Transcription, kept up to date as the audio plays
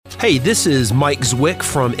Hey, this is Mike Zwick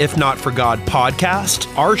from If Not For God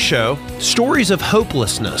podcast. Our show, stories of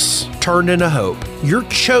hopelessness turned into hope. Your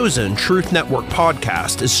chosen Truth Network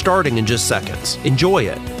podcast is starting in just seconds. Enjoy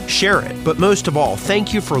it, share it, but most of all,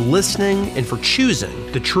 thank you for listening and for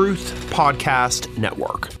choosing the Truth Podcast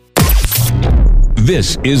Network.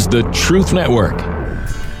 This is the Truth Network.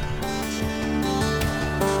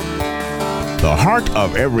 The heart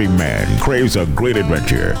of every man craves a great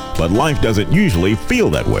adventure, but life doesn't usually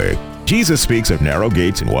feel that way. Jesus speaks of narrow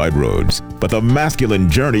gates and wide roads, but the masculine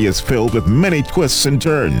journey is filled with many twists and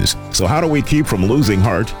turns. So how do we keep from losing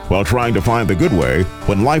heart while trying to find the good way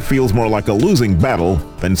when life feels more like a losing battle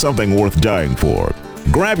than something worth dying for?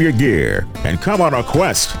 Grab your gear and come on a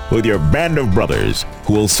quest with your band of brothers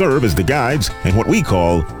who will serve as the guides in what we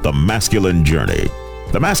call the masculine journey.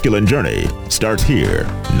 The masculine journey starts here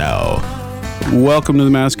now. Welcome to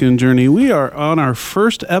the Masculine Journey. We are on our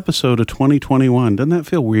first episode of 2021. Doesn't that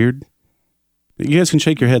feel weird? You guys can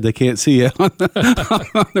shake your head. They can't see you on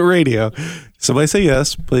the radio. Somebody say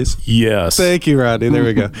yes, please. Yes. Thank you, Rodney. There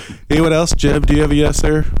we go. Anyone else? Jim, do you have a yes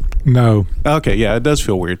there? No. Okay, yeah, it does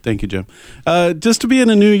feel weird. Thank you, Jim. Just to be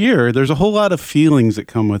in a new year, there's a whole lot of feelings that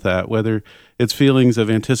come with that, whether it's feelings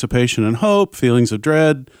of anticipation and hope, feelings of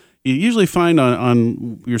dread. You usually find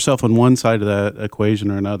on yourself on one side of that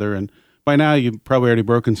equation or another, and by now, you've probably already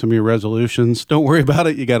broken some of your resolutions. Don't worry about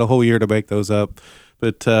it. You got a whole year to make those up.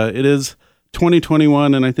 But it is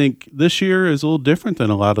 2021, and I think this year is a little different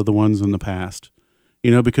than a lot of the ones in the past,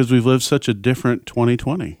 because we've lived such a different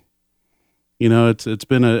 2020. It's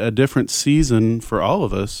been a different season for all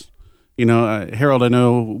of us. Harold, I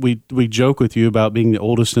know we joke with you about being the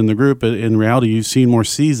oldest in the group, but in reality, you've seen more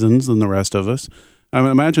seasons than the rest of us.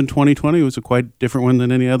 I imagine 2020 was a quite different one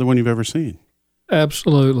than any other one you've ever seen.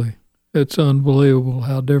 Absolutely. It's unbelievable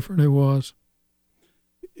how different it was.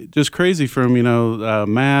 Just crazy from,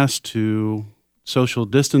 mask to social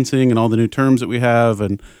distancing and all the new terms that we have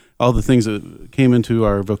and all the things that came into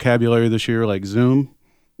our vocabulary this year, like Zoom,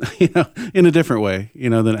 in a different way,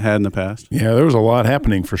 than it had in the past. Yeah, there was a lot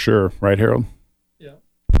happening for sure. Right, Harold? Yeah.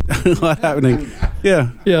 A lot happening. Yeah.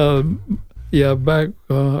 Yeah, back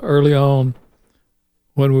early on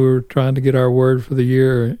when we were trying to get our word for the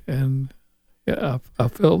year, and I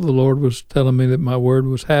felt the Lord was telling me that my word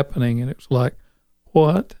was happening, and it was like,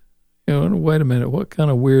 what? Wait a minute, what kind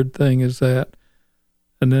of weird thing is that?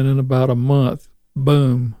 And then in about a month,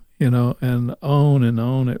 boom, and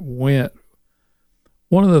on it went.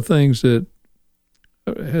 One of the things that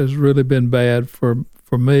has really been bad for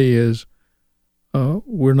me is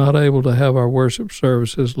we're not able to have our worship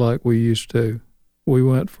services like we used to. We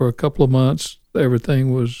went for a couple of months,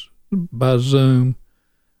 everything was by Zoom.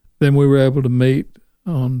 Then we were able to meet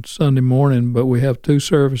on Sunday morning, but we have two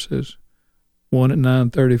services, one at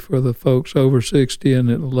 9:30 for the folks over 60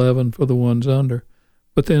 and at 11 for the ones under.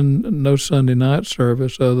 But then no Sunday night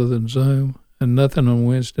service other than Zoom and nothing on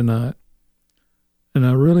Wednesday night. And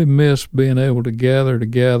I really miss being able to gather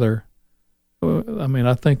together.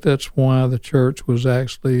 I think that's why the church was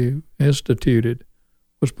actually instituted,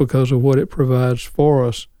 was because of what it provides for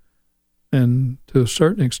us. And to a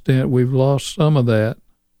certain extent, we've lost some of that.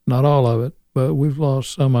 Not all of it, but we've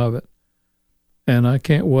lost some of it. And I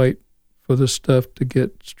can't wait for this stuff to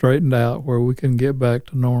get straightened out where we can get back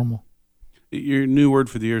to normal. Your new word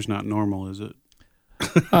for the year is not normal, is it?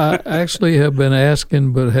 I actually have been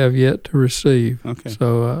asking but have yet to receive. Okay.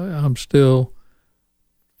 So I'm still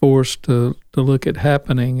forced to look at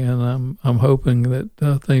happening, and I'm hoping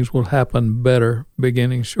that things will happen better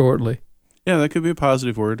beginning shortly. Yeah, that could be a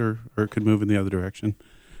positive word, or it could move in the other direction.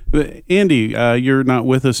 But Andy, you're not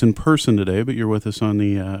with us in person today, but you're with us on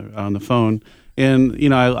the phone.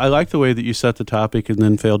 And, I like the way that you set the topic and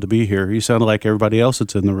then failed to be here. You sounded like everybody else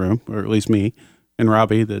that's in the room, or at least me and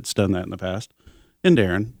Robbie that's done that in the past, and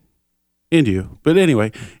Darren, and you. But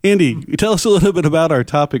anyway, Andy, tell us a little bit about our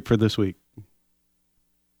topic for this week.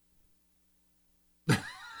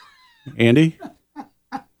 Andy?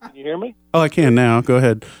 Can you hear me? Oh, I can now. Go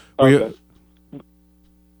ahead. Okay.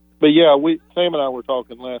 But yeah, Sam and I were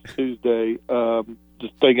talking last Tuesday,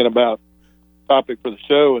 just thinking about topic for the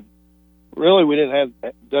show, and really we didn't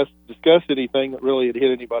have discuss anything that really had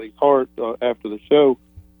hit anybody's heart after the show.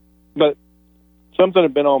 But something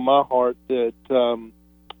had been on my heart that,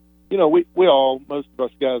 we all, most of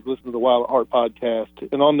us guys, listen to the Wild at Heart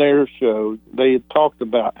podcast, and on their show they had talked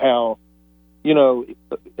about how, and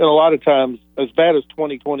a lot of times, as bad as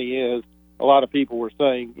 2020 is, a lot of people were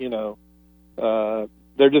saying,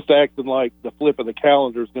 they're just acting like the flip of the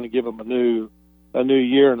calendar is going to give them a new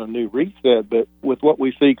year and a new reset. But with what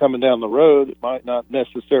we see coming down the road, it might not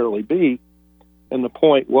necessarily be. And the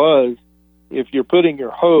point was, if you're putting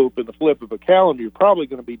your hope in the flip of a calendar, you're probably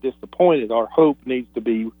going to be disappointed. Our hope needs to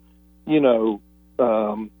be, on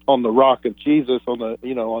the rock of Jesus,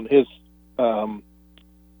 on his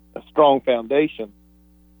strong foundation.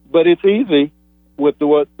 But it's easy with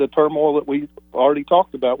the turmoil that we've already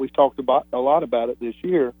talked about. We've talked about a lot about it this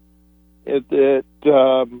year. We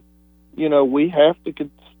have to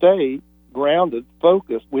stay grounded,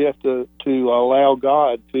 focused. We have to allow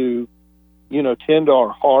God to, tend to our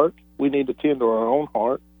heart. We need to tend to our own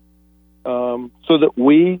heart, so that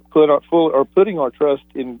we putting our trust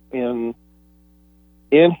in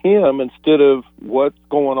Him instead of what's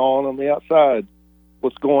going on the outside,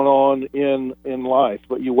 what's going on in life.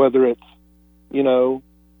 But whether it's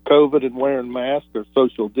COVID and wearing masks, or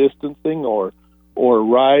social distancing, or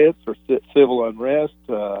riots, or civil unrest,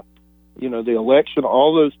 the election,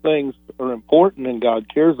 all those things are important, and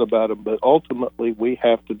God cares about them. But ultimately, we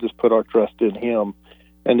have to just put our trust in Him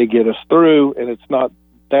and to get us through. And it's not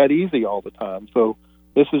that easy all the time. So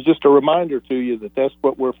this is just a reminder to you that that's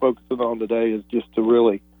what we're focusing on today, is just to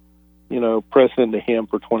really, press into Him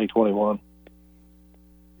for 2021.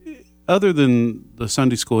 Other than the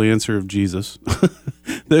Sunday school answer of Jesus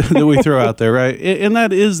that we throw out there, right? And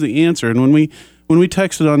that is the answer. And when we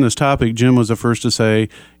texted on this topic, Jim was the first to say,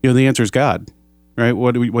 the answer is God, right?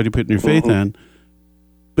 What do you put in your faith in?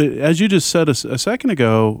 But as you just said a second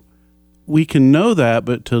ago, we can know that,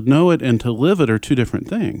 but to know it and to live it are two different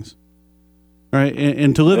things, right?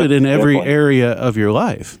 And to live it in every area of your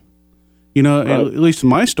life. Right. At least in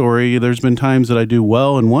my story, there's been times that I do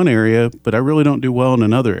well in one area, but I really don't do well in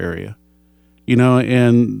another area.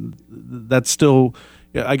 And that's still,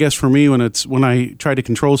 I guess for me, when I try to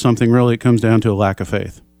control something, really it comes down to a lack of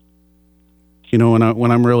faith. When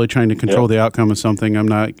I'm really trying to control the outcome of something, I'm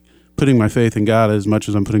not putting my faith in God as much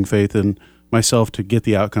as I'm putting faith in myself to get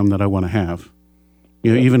the outcome that I want to have.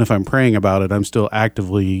 Even if I'm praying about it, I'm still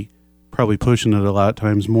actively probably pushing it a lot of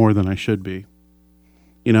times more than I should be.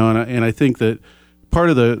 And I think that part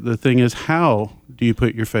of the thing is, how do you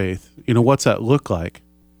put your faith? What's that look like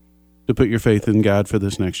to put your faith in God for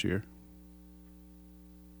this next year?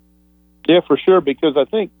 Yeah, for sure. Because I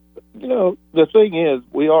think, the thing is,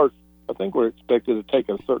 we're expected to take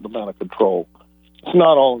a certain amount of control. It's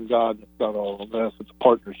not all in God. It's not all in us. It's a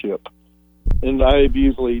partnership. And I've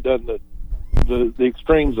usually done the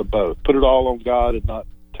extremes of both. Put it all on God and not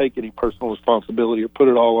take any personal responsibility, or put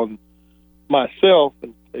it all on myself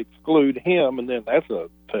and exclude Him, and then that's a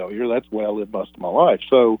failure. That's where I lived most of my life.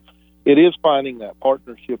 So it is finding that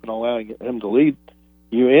partnership and allowing Him to lead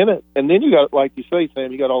you in it. And then you got, like you say,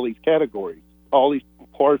 Sam, you got all these categories, all these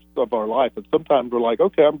parts of our life. And sometimes we're like,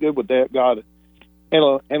 okay, I'm good with that, God,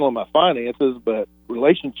 handling my finances, but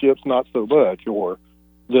relationships, not so much, or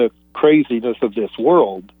the craziness of this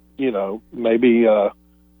world, maybe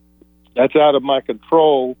that's out of my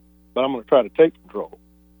control, but I'm going to try to take control.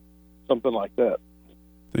 Something like that.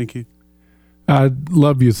 Thank you. I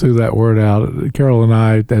love you threw that word out. Carol and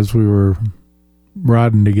I, as we were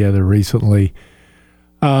riding together recently,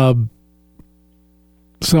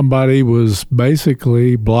 somebody was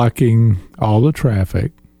basically blocking all the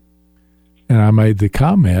traffic. And I made the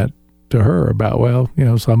comment to her about,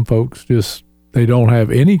 some folks they don't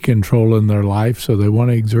have any control in their life, so they want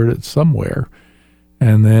to exert it somewhere.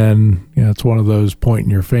 And then, it's one of those pointing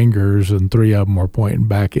your fingers, and three of them were pointing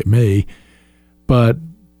back at me. But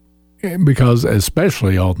because,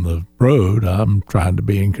 especially on the road, I'm trying to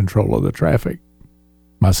be in control of the traffic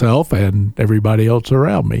myself and everybody else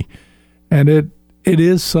around me. And it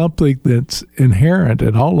is something that's inherent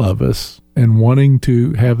in all of us in wanting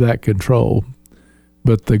to have that control.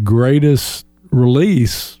 But the greatest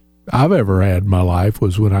release I've ever had in my life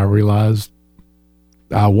was when I realized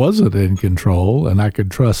I wasn't in control and I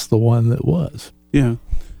could trust the one that was. Yeah.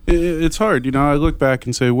 It's hard. I look back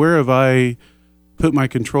and say, where have I put my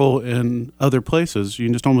control in other places? You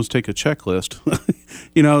can just almost take a checklist.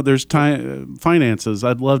 There's finances.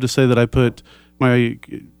 I'd love to say that I put my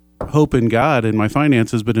hope in God and my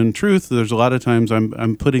finances, but in truth, there's a lot of times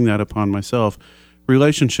I'm putting that upon myself.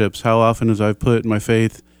 Relationships, how often as I've put my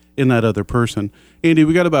faith in that other person. Andy,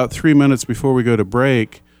 we got about 3 minutes before we go to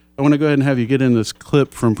break. I want to go ahead and have you get in this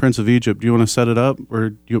clip from Prince of Egypt. Do you want to set it up, or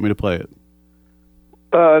do you want me to play it?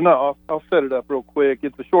 No, I'll set it up real quick.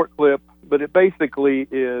 It's a short clip, but it basically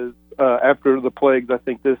is after the plagues. I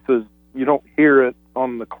think this is, you don't hear it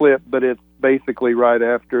on the clip, but it's basically right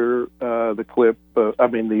after the clip, the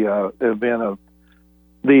event of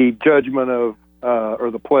the judgment of,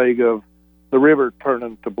 or the plague of the river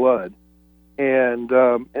turning to blood. And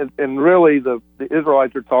really the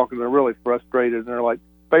Israelites are talking, they're really frustrated, and they're like,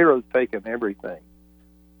 Pharaoh's taken everything.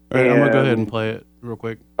 All right, I'm going to go ahead and play it real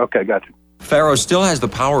quick. Okay, gotcha. Pharaoh still has the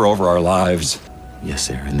power over our lives. Yes,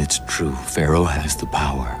 Aaron, it's true. Pharaoh has the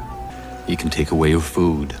power. He can take away your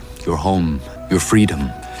food, your home, your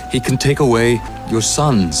freedom. He can take away your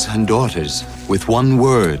sons and daughters. With one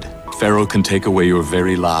word, Pharaoh can take away your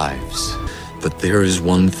very lives. But there is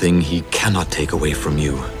one thing he cannot take away from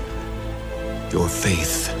you. Your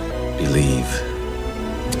faith. Believe.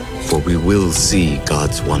 For we will see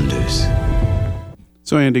God's wonders.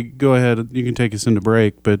 So, Andy, go ahead. You can take us into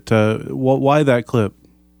break, but why that clip?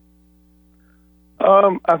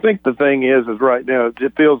 I think the thing is right now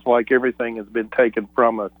it feels like everything has been taken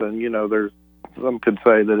from us, and there's some could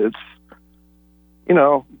say that it's,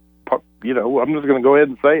 I'm just going to go ahead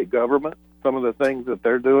and say it. Government, some of the things that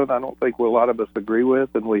they're doing, I don't think a lot of us agree with,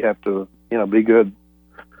 and we have to, be good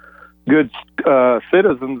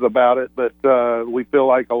citizens about it. But we feel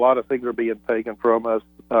like a lot of things are being taken from us.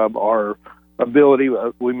 Our ability,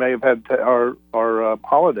 we may have had our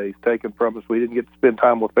holidays taken from us. We didn't get to spend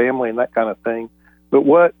time with family and that kind of thing. But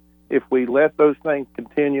what if we let those things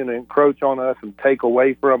continue to encroach on us and take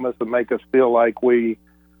away from us and make us feel like we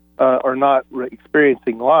are not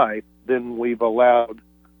experiencing life? Then we've allowed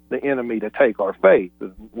the enemy to take our faith.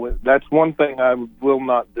 That's one thing I will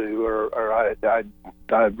not do, or I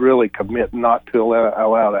really commit not to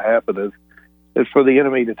allow to happen is for the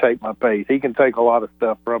enemy to take my faith. He can take a lot of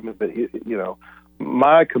stuff from it, but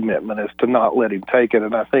my commitment is to not let him take it.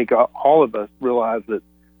 And I think all of us realize that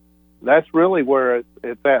that's really where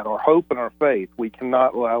it's at, our hope and our faith. We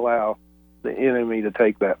cannot allow the enemy to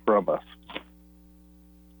take that from us.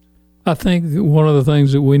 I think one of the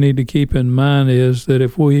things that we need to keep in mind is that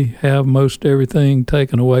if we have most everything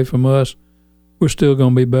taken away from us, we're still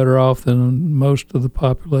going to be better off than most of the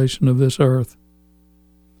population of this earth.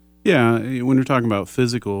 Yeah, when you're talking about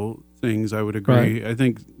physical things, I would agree. Right. I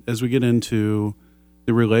think as we get into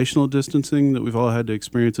the relational distancing that we've all had to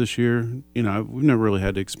experience this year, we've never really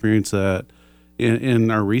had to experience that in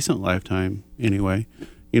our recent lifetime anyway.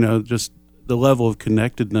 Just the level of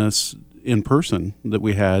connectedness in person that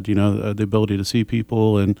we had, the ability to see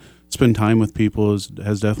people and spend time with people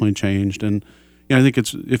has definitely changed. And I think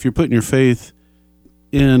it's, if you're putting your faith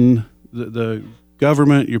in the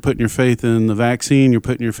government, you're putting your faith in the vaccine, you're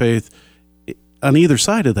putting your faith on either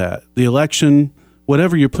side of that, the election,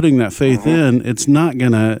 whatever you're putting that faith in, it's not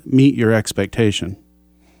going to meet your expectation,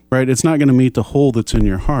 right? It's not going to meet the hole that's in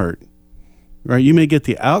your heart, right? You may get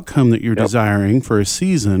the outcome that you're desiring for a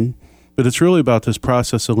season, but it's really about this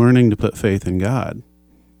process of learning to put faith in God.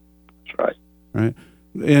 That's right. Right.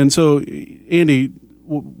 And so, Andy,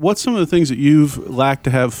 what's some of the things that you've lacked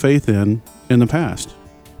to have faith in the past?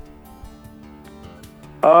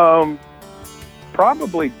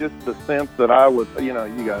 Probably just the sense that I was, you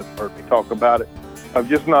guys heard me talk about it, of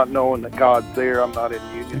just not knowing that God's there. I'm not in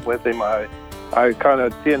union with him. I kind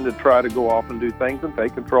of tend to try to go off and do things and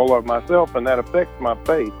take control of myself, and that affects my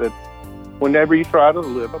faith. That whenever you try to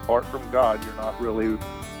live apart from God, you're not really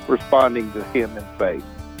responding to him in faith.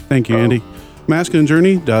 Thank you, Andy.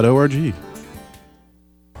 MasculineJourney.org.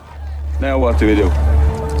 Now what do we do?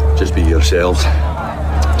 Just be yourselves.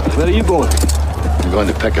 Where are you going? I'm going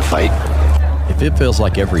to pick a fight. If it feels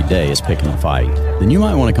like every day is picking a fight, then you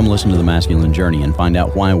might want to come listen to The Masculine Journey and find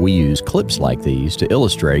out why we use clips like these to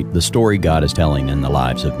illustrate the story God is telling in the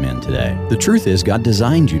lives of men today. The truth is, God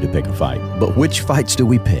designed you to pick a fight, but which fights do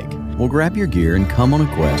we pick? Well, grab your gear and come on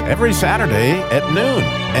a quest. Every Saturday at noon.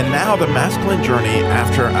 And now the Masculine Journey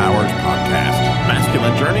After Hours podcast.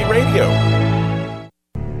 Masculine Journey Radio.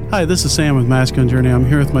 Hi, this is Sam with Masculine Journey. I'm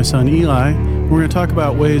here with my son Eli. We're going to talk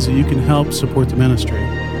about ways that you can help support the ministry.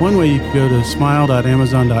 One way, you can go to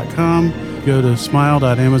smile.amazon.com. Go to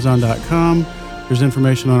smile.amazon.com. There's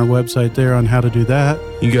information on our website there on how to do that.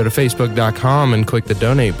 You can go to facebook.com and click the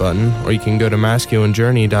donate button, or you can go to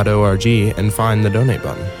masculinejourney.org and find the donate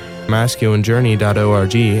button.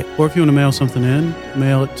 masculinejourney.org. Or if you want to mail something in,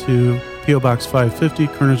 mail it to P.O. Box 550,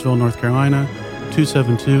 Kernersville, North Carolina,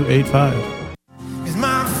 27285.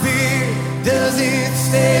 Does it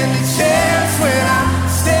stand a chance when I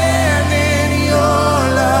stand in your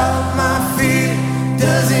love? My fear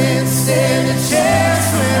doesn't stand a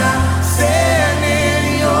chance when I stand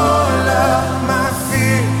in your love. My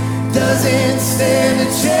fear doesn't stand a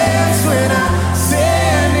chance when I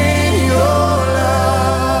stand in your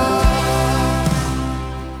love.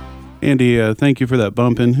 Andy, thank you for that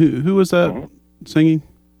bump in. Who was that singing?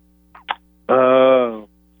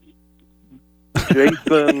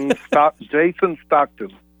 Jason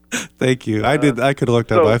Stockton. Thank you. I could have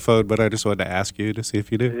looked at my phone, but I just wanted to ask you to see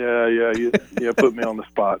if you knew. Yeah. You put me on the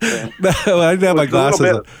spot, man. No, I didn't have my glasses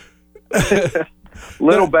on.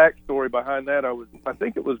 Little backstory behind that. I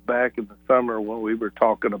think it was back in the summer when we were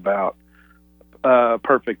talking about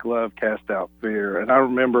Perfect Love Cast Out Fear. And I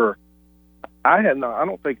remember I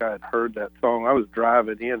don't think I had heard that song. I was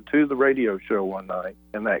driving into the radio show one night,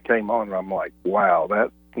 and that came on, and I'm like, wow,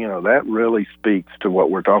 that really speaks to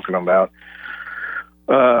what we're talking about.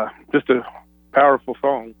 Just a powerful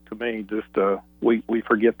song to me. Just we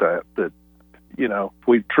forget that if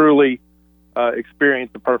we truly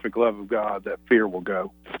experience the perfect love of God, that fear will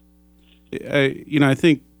go. I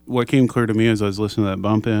think what came clear to me as I was listening to that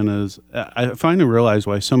bump in is I finally realized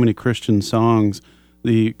why so many Christian songs,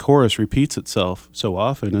 the chorus repeats itself so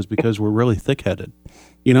often is because we're really thick-headed,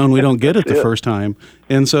 and we don't get it the first time.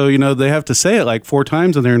 And so, they have to say it like 4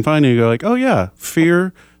 times in there, and finally you go like, oh yeah,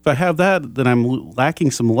 fear. If I have that, then I'm lacking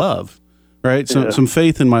some love, right? Some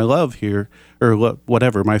faith in my love here, or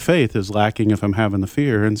whatever. My faith is lacking if I'm having the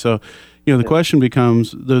fear. And so, the question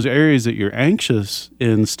becomes, those areas that you're anxious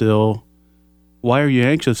in still, why are you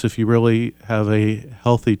anxious if you really have a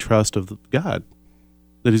healthy trust of God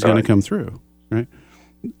that he's going to come through, right?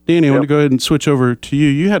 Danny, I want to go ahead and switch over to you.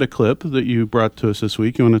 You had a clip that you brought to us this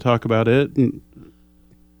week. You want to talk about it?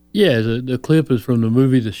 Yeah, the clip is from the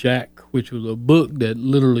movie The Shack, which was a book that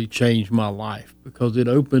literally changed my life because it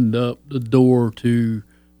opened up the door to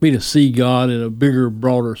me to see God in a bigger,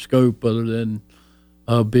 broader scope other than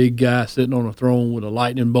a big guy sitting on a throne with a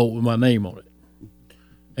lightning bolt with my name on it.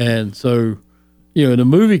 And so, the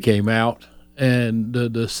movie came out, and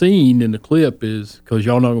the scene in the clip is, because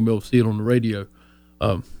y'all not going to be able to see it on the radio,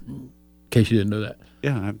 in case you didn't know that.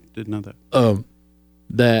 Yeah, I didn't know that.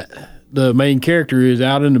 That the main character is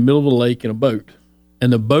out in the middle of the lake in a boat,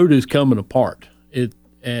 and the boat is coming apart.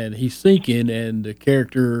 And he's sinking, and the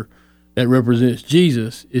character that represents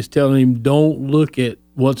Jesus is telling him, don't look at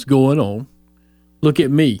what's going on. Look at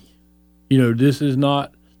me. This is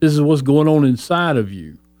what's going on inside of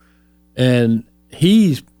you. And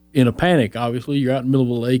he's in a panic, obviously. You're out in the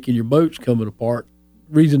middle of the lake and your boat's coming apart.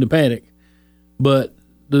 Reason to panic. But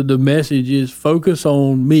the message is focus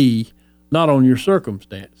on me, not on your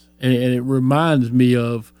circumstance. And it reminds me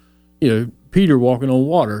of, Peter walking on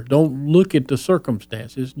water. Don't look at the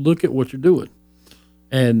circumstances. Look at what you're doing.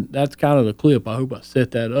 And that's kind of the clip. I hope I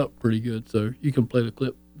set that up pretty good. So you can play the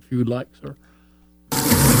clip if you would like, sir.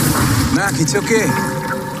 Mac, it's okay.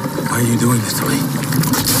 Why are you doing this to me?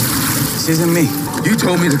 This isn't me. You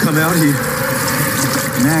told me to come out here.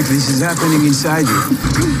 Mac, this is happening inside you.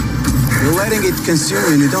 You're letting it consume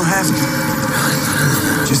you, and you don't have to.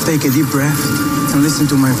 Just take a deep breath and listen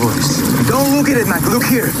to my voice. Don't look at it, Mac. Look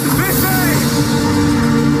here.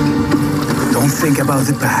 Don't think about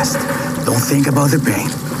the past. Don't think about the pain.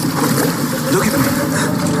 Look at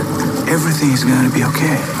me. Everything is gonna be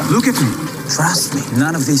okay. Look at me. Trust me.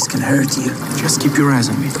 None of this can hurt you. Just keep your eyes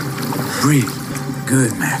on me. Breathe.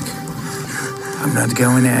 Good, Mac. I'm not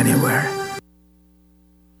going anywhere.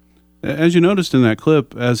 As you noticed in that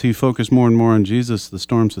clip, as he focused more and more on Jesus, the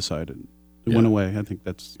storm subsided. It went away. I think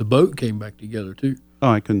that's... The boat came back together, too. Oh,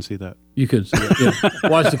 I couldn't see that. You couldn't see it, yeah.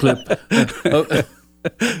 Watch the clip.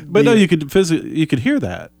 But no, you could hear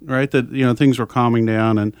that, right? That, things were calming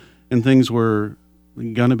down and things were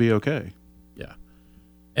going to be okay. Yeah.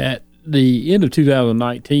 At the end of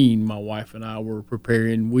 2019, my wife and I were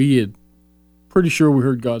preparing. We had pretty sure we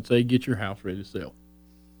heard God say, get your house ready to sell.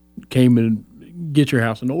 Came in, get your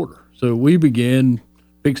house in order. So we began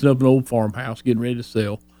fixing up an old farmhouse, getting ready to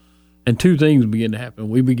sell. And 2 things began to happen.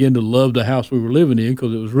 We began to love the house we were living in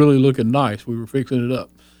because it was really looking nice. We were fixing it up.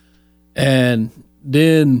 And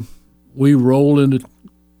then we roll into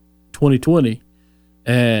 2020,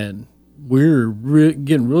 and we're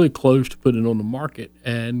getting really close to putting it on the market,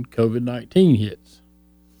 and COVID-19 hits.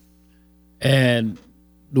 And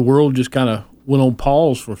the world just kind of went on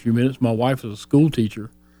pause for a few minutes. My wife is a school teacher,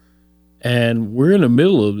 and we're in the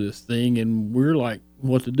middle of this thing, and we're like,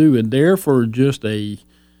 what to do? And there for just a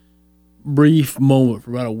brief moment,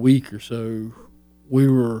 for about a week or so, we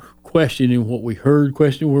were questioning what we heard,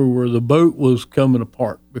 questioning where the boat was coming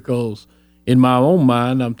apart, because in my own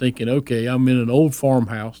mind, I'm thinking, okay, I'm in an old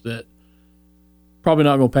farmhouse that probably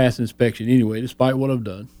not going to pass inspection anyway, despite what I've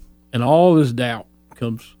done. And all this doubt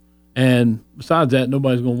comes. And besides that,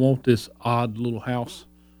 nobody's going to want this odd little house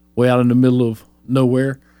way out in the middle of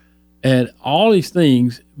nowhere. And all these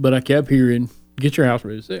things, but I kept hearing, get your house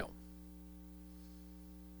ready to sell.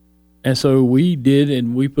 And so we did,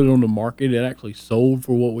 and we put it on the market. It actually sold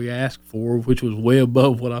for what we asked for, which was way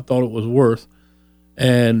above what I thought it was worth.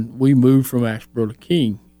 And we moved from Asheboro to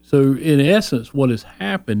King. So in essence, what has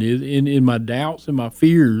happened is in my doubts and my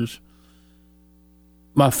fears,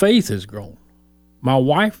 my faith has grown. My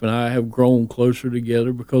wife and I have grown closer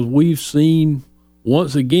together because we've seen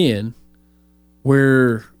once again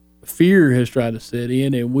where fear has tried to set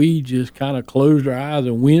in, and we just kind of closed our eyes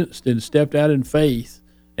and winced and stepped out in faith.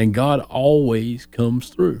 And God always comes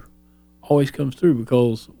through,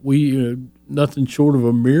 because we nothing short of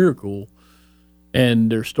a miracle.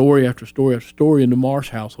 And there's story after story after story in the Marsh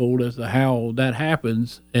household as to how that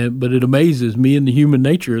happens. But it amazes me in the human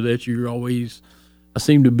nature that I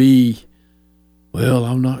seem to be, well,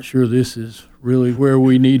 I'm not sure this is really where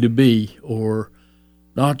we need to be, or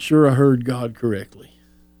not sure I heard God correctly.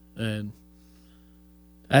 And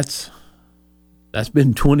that's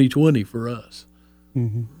been 2020 for us.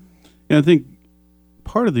 Mm-hmm. And I think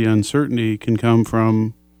part of the uncertainty can come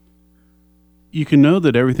from, you can know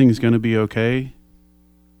that everything's going to be okay,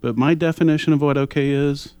 but my definition of what okay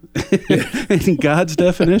is and God's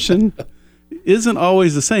definition isn't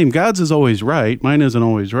always the same. God's is always right. Mine isn't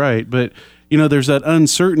always right. But, there's that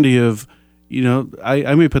uncertainty of,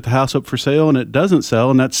 I may put the house up for sale and it doesn't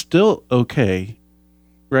sell, and that's still okay.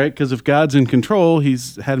 Right? Because if God's in control,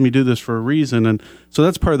 he's had me do this for a reason. And so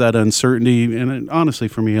that's part of that uncertainty. And honestly,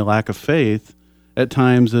 for me, a lack of faith at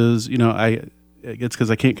times is, it's because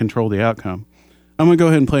I can't control the outcome. I'm going to go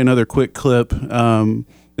ahead and play another quick clip, and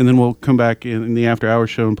then we'll come back in the after hours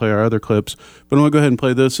show and play our other clips. But I'm going to go ahead and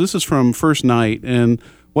play this. This is from First Night. And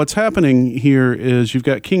what's happening here is you've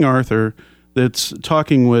got King Arthur that's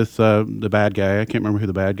talking with the bad guy. I can't remember who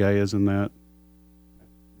the bad guy is in that.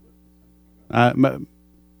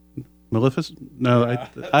 Maleficent? No,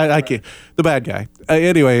 I can't. The bad guy.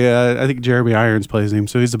 Anyway, I think Jeremy Irons plays him,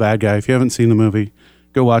 so he's the bad guy. If you haven't seen the movie,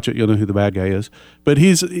 go watch it. You'll know who the bad guy is. But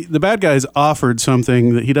the bad guy's offered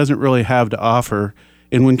something that he doesn't really have to offer.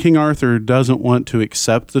 And when King Arthur doesn't want to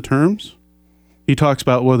accept the terms, he talks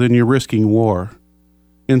about, well, then you're risking war.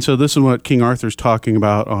 And so this is what King Arthur's talking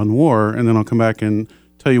about on war, and then I'll come back and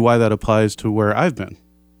tell you why that applies to where I've been.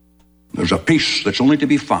 There's a peace that's only to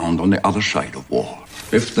be found on the other side of war.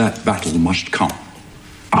 If that battle must come,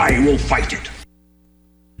 I will fight it.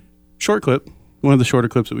 Short clip, one of the shorter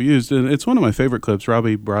clips that we used, and it's one of my favorite clips.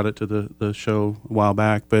 Robbie brought it to the show a while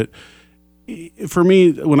back, but for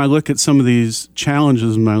me, when I look at some of these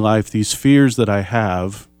challenges in my life, these fears that I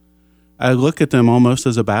have, I look at them almost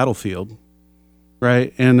as a battlefield,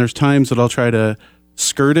 right? And there's times that I'll try to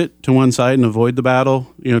skirt it to one side and avoid the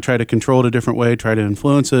battle, try to control it a different way, try to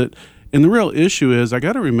influence it. And the real issue is I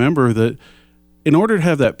got to remember that in order to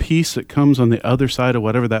have that peace that comes on the other side of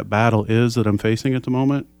whatever that battle is that I'm facing at the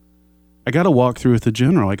moment, I got to walk through with the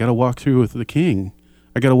general. I got to walk through with the king.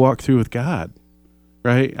 I got to walk through with God,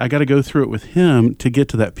 right? I got to go through it with him to get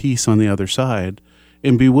to that peace on the other side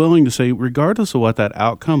and be willing to say, regardless of what that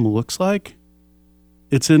outcome looks like,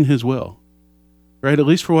 it's in his will, right? At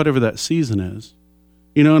least for whatever that season is.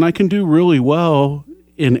 And I can do really well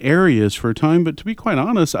in areas for a time, but to be quite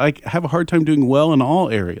honest, I have a hard time doing well in all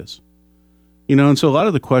areas. And so a lot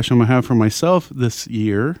of the question I have for myself this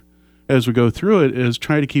year as we go through it is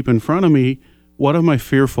try to keep in front of me, what am I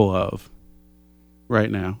fearful of right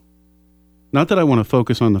now? Not that I want to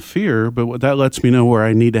focus on the fear, but what that lets me know where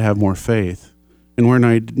I need to have more faith and where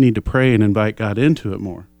I need to pray and invite God into it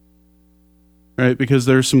more. Right? Because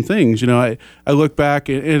there's some things, I look back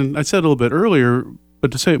and I said a little bit earlier,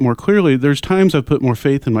 but to say it more clearly, there's times I've put more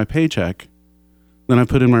faith in my paycheck than I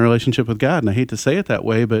put in my relationship with God. And I hate to say it that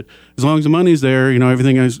way, but as long as the money's there,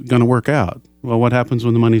 everything is going to work out. Well, what happens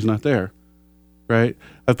when the money's not there? Right?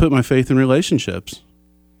 I've put my faith in relationships.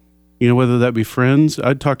 Whether that be friends,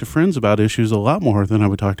 I'd talk to friends about issues a lot more than I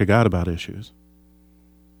would talk to God about issues.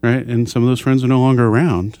 Right? And some of those friends are no longer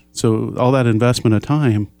around. So all that investment of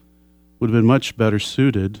time would have been much better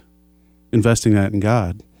suited investing that in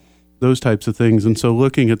God. Those types of things. And so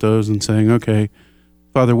looking at those and saying, okay,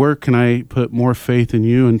 Father, where can I put more faith in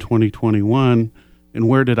you in 2021, and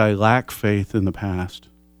where did I lack faith in the past?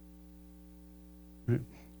 Right.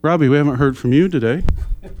 Robbie, we haven't heard from you today.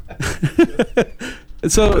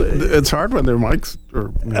 So it's hard when there are mics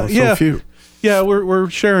or so few. Yeah, we're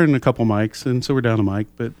sharing a couple mics, and so we're down a mic,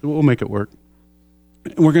 but we'll make it work.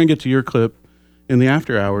 We're going to get to your clip in the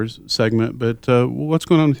after hours segment, but what's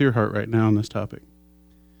going on with your heart right now on this topic?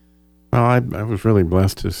 Well, I was really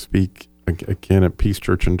blessed to speak again at Peace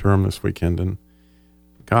Church in Durham this weekend, and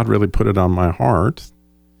God really put it on my heart,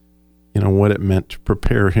 what it meant to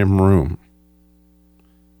prepare him room.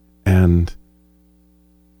 And,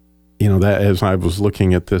 that as I was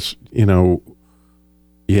looking at this,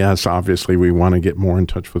 yes, obviously we want to get more in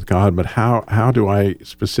touch with God, but how do I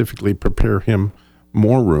specifically prepare him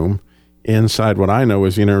more room inside what I know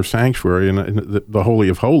is the inner sanctuary and the Holy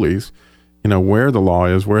of Holies, where the law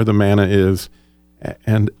is, where the manna is,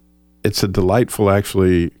 and it's a delightful,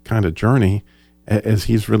 actually, kind of journey as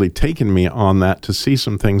he's really taken me on that to see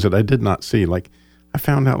some things that I did not see. Like, I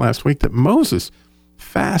found out last week that Moses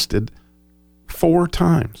fasted 4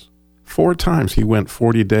 times. 4 times he went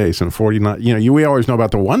 40 days and 40 nights. We always know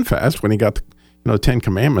about the one fast when he got the 10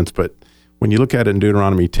 commandments, but when you look at it in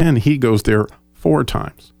Deuteronomy 10, he goes there 4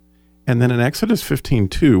 times. And then in Exodus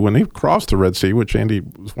 15:2, when they crossed the Red Sea, which Andy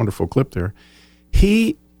was a wonderful clip there,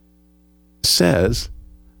 he says,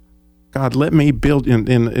 God, let me build,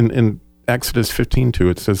 in Exodus 15:2,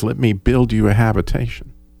 it says, let me build you a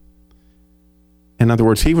habitation. In other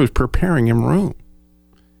words, he was preparing him room.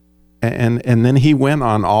 And then he went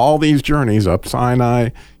on all these journeys up Sinai,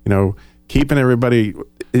 keeping everybody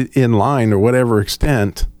in line to whatever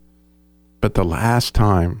extent. But the last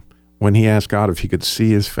time when he asked God if he could see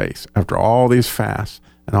his face, after all these fasts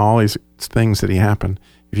and all these things that he happened,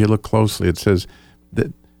 if you look closely, it says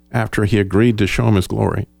that after he agreed to show him his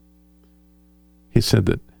glory, he said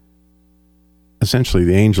that essentially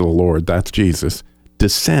the angel of the Lord, that's Jesus,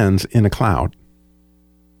 descends in a cloud.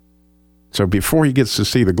 So before he gets to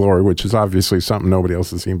see the glory, which is obviously something nobody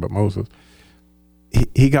else has seen but Moses,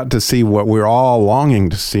 he got to see what we're all longing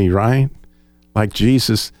to see, right? Like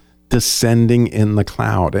Jesus descending in the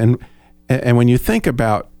cloud. And when you think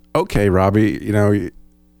about, okay, Robbie, you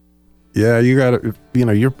got to,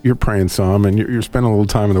 you're praying some and you're spending a little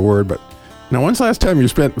time in the Word, but when's the last time you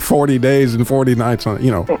spent 40 days and 40 nights on,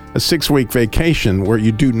 a 6-week vacation where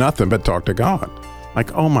you do nothing but talk to God?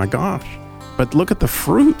 Like, oh my gosh. But look at the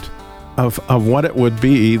fruit of what it would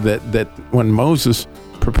be that when Moses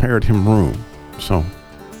prepared him room. So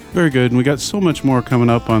very good. And we got so much more coming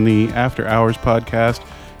up on the After Hours podcast.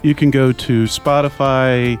 You can go to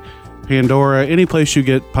Spotify, Pandora, any place you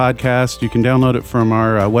get podcasts. You can download it from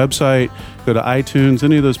our website. Go to iTunes,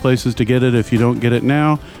 any of those places to get it. If you don't get it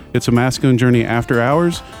now, it's A Masculine Journey After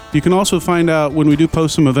Hours. You can also find out when we do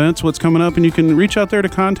post some events, what's coming up, and you can reach out there to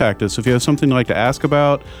contact us. If you have something you'd like to ask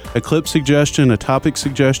about, a clip suggestion, a topic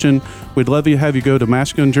suggestion, we'd love to have you go to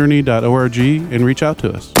masculinejourney.org and reach out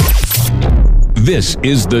to us. This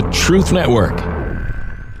is the Truth Network.